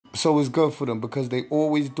So it's good for them because they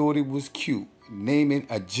always thought it was cute. Naming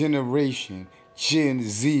a generation Gen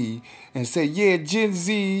Z and say, yeah, Gen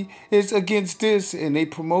Z is against this. And they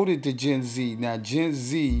promoted the Gen Z. Now, Gen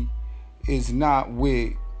Z is not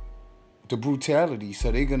with the brutality.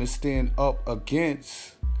 So they're going to stand up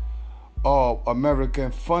against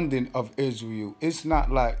American funding of Israel. It's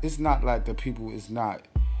not like the people is not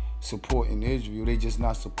supporting Israel. They just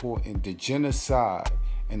not supporting the genocide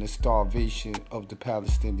and the starvation of the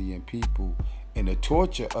Palestinian people and the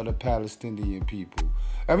torture of the Palestinian people.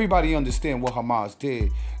 Everybody understand what Hamas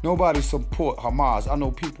did. Nobody support Hamas. I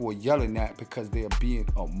know people are yelling that because they are being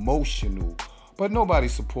emotional, but nobody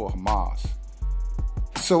support Hamas.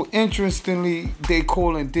 So interestingly, they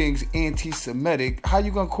calling things anti-Semitic. How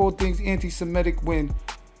you gonna call things anti-Semitic when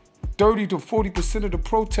 30 to 40% of the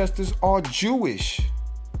protesters are Jewish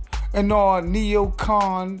and are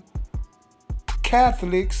neocon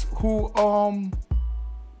Catholics who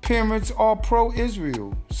parents are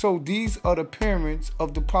pro-Israel? So these are the parents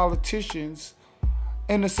of the politicians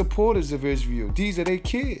and the supporters of Israel. These are their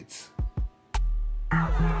kids.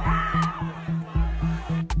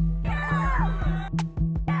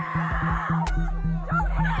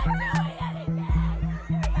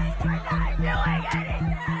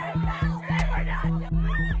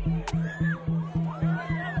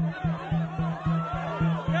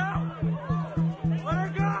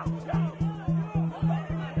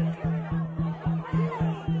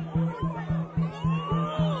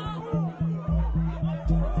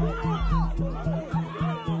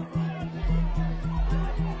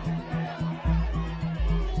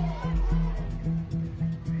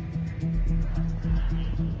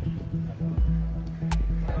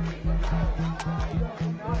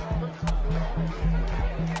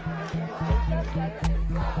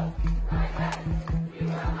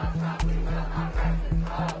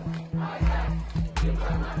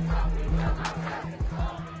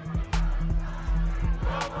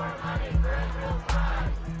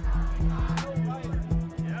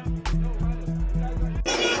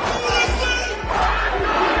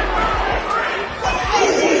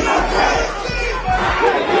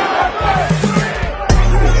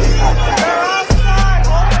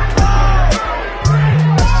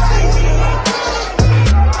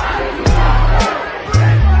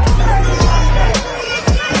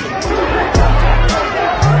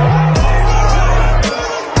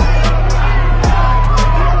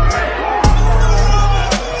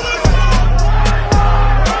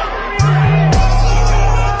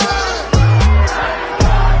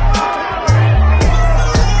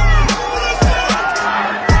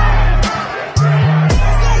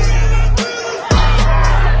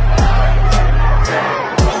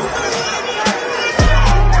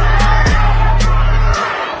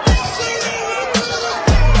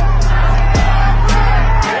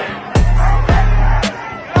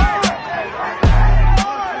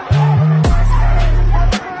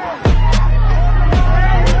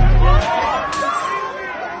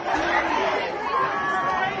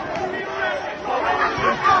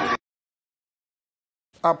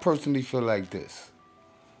 I personally feel like this.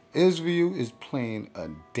 Israel is playing a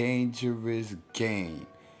dangerous game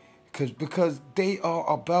because they are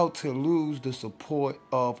about to lose the support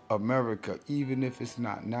of America. Even if it's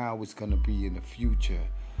not now, it's going to be in the future.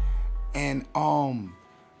 And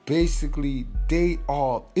basically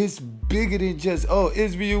it's bigger than just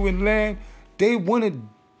Israel and land. They want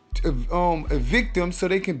to evict them so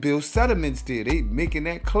they can build settlements there. They making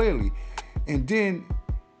that clearly. And then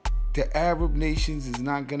the Arab nations is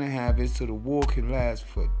not going to have it, so the war can last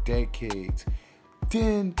for decades.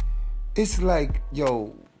 Then it's like,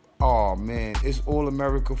 yo, oh man, it's all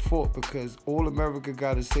America fault because all America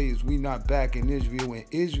got to say is we not back in Israel, and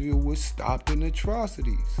Israel was stopping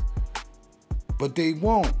atrocities. But they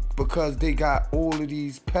won't because they got all of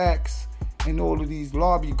these PACs and all of these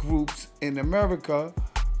lobby groups in America,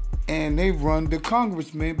 and they run the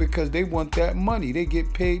congressmen because they want that money. They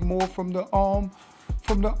get paid more from the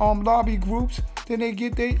lobby groups than they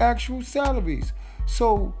get their actual salaries.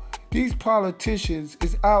 So these politicians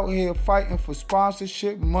is out here fighting for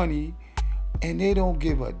sponsorship money, and they don't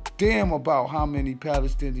give a damn about how many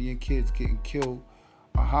Palestinian kids getting killed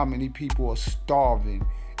or how many people are starving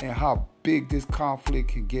and how big this conflict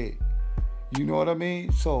can get. You know what I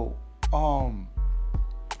mean? So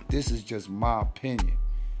this is just my opinion.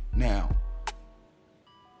 Now,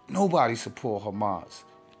 nobody support Hamas.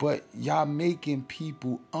 But y'all making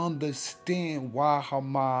people understand why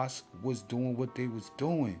Hamas was doing what they was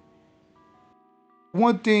doing.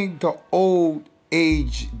 One thing the old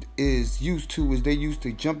age is used to is they used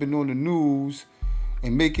to jumping on the news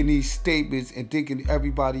and making these statements and thinking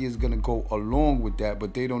everybody is going to go along with that,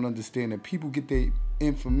 but they don't understand that people get their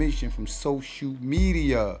information from social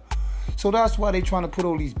media. So that's why they're trying to put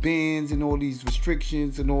all these bans and all these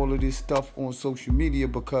restrictions and all of this stuff on social media,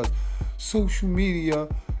 because social media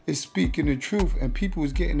is speaking the truth and people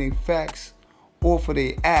is getting their facts off of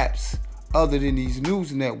their apps other than these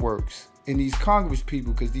news networks and these Congress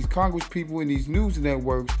people, because these Congress people and these news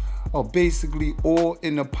networks are basically all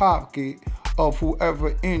in the pocket of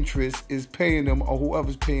whoever interest is paying them or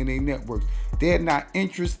whoever's paying their networks. They're not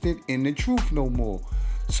interested in the truth no more.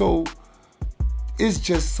 So it's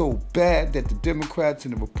just so bad that the Democrats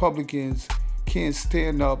and the Republicans can't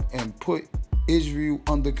stand up and put Israel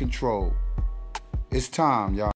under control. It's time, y'all.